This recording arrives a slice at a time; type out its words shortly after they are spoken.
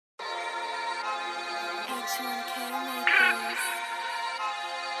W.2.M.D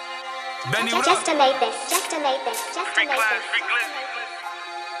made this. Just to make this, just to make this, just to make this.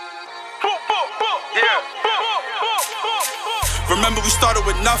 Remember we started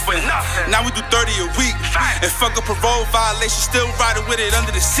with nothing, now we do 30 a week. And fuck a parole violation, still riding with it under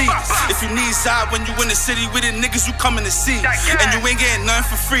the seat. If you need side when you in the city with it, niggas you coming to see. And you ain't getting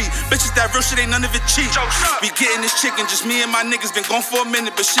nothing for free, bitches that real shit ain't none of it cheap. Be getting this chicken, just me and my niggas, been gone for a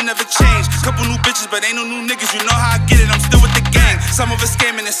minute but shit never changed. Couple new bitches but ain't no new niggas, you know how I get it, I'm still with the gang. Some of us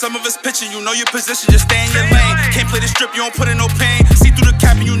scamming and some of us pitching, you know your position, just stay in your lane. Can't play the strip, you don't put in no pain. See through the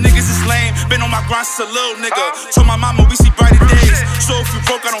cap and you niggas is lame. Been on my grind since a little nigga, told my mama we see brighter days. So if you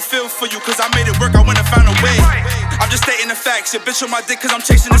broke, I don't feel for you, cause I made it work, I went and found a way. I'm just stating the facts, your bitch on my dick cause I'm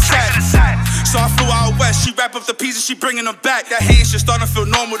chasing the sack. So I flew out west, she wrap up the pieces, she bringing them back. That hating shit starting to feel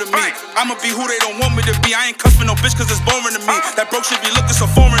normal to me. I'ma be who they don't want me to be, I ain't cuffing no bitch cause it's boring to me. That broke shit be looking so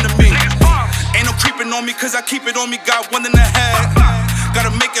foreign to me. Ain't no creeping on me cause I keep it on me, got one in the head.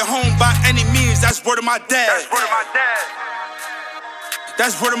 Gotta make it home by any means, that's word of my dad.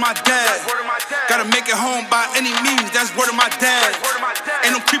 That's word of my dad. Gotta make it home by any means, that's word of my dad.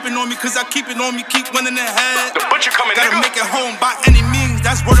 Ain't no creeping on me cause I keep it on me, keep one in the head. Gotta make it home by any means,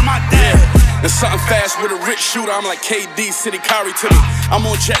 that's word of my dad. There's something fast with a rich shooter, I'm like KD, City Kyrie to me. I'm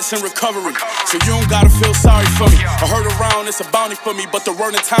on jets in recovery, so you don't gotta feel sorry for me. I heard around it's a bounty for me, but the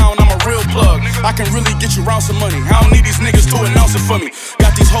word in town, I'm a real plug. I can really get you around some money, I don't need these niggas to announce it for me.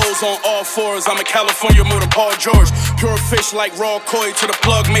 Got these hoes on all fours, I'm a California more than Paul George. Pure fish like raw koi to the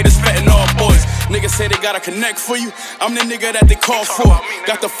plug, made us fat and all boys. Niggas say they gotta connect for you, I'm the nigga that they call for.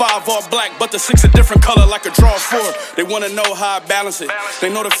 Got the 5 all black, but the 6 a different color like a draw 4. They wanna know how I balance it,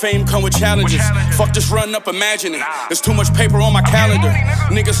 they know the fame come with challenges. Fuck just running up imagining, there's too much paper on my calendar.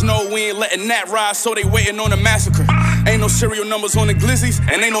 Niggas know we ain't letting that ride, so they waiting on the massacre. Ain't no serial numbers on the glizzies,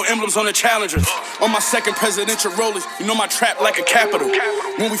 and ain't no emblems on the challengers. On my second presidential rollers, you know my trap like a capital.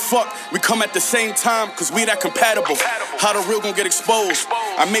 When we fuck, we come at the same time, cause we that compatible. How the real gon' get exposed?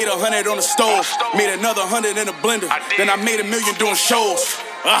 I made 100 on the stove, made another 100 in a blender, then I made 1 million doing shows.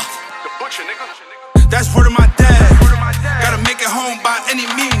 That's word of my dad. Gotta make it home by any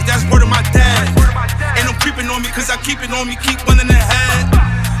means, that's word of my dad. Ain't no creeping on me cause I keep it on me, keep one in the head.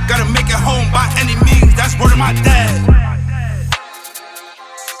 Gotta make it home by any means, that's word of my dad.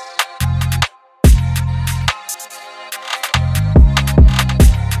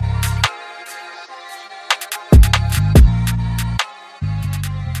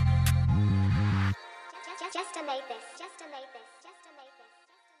 Just to make this, just to make this, just to make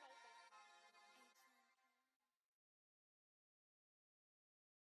this.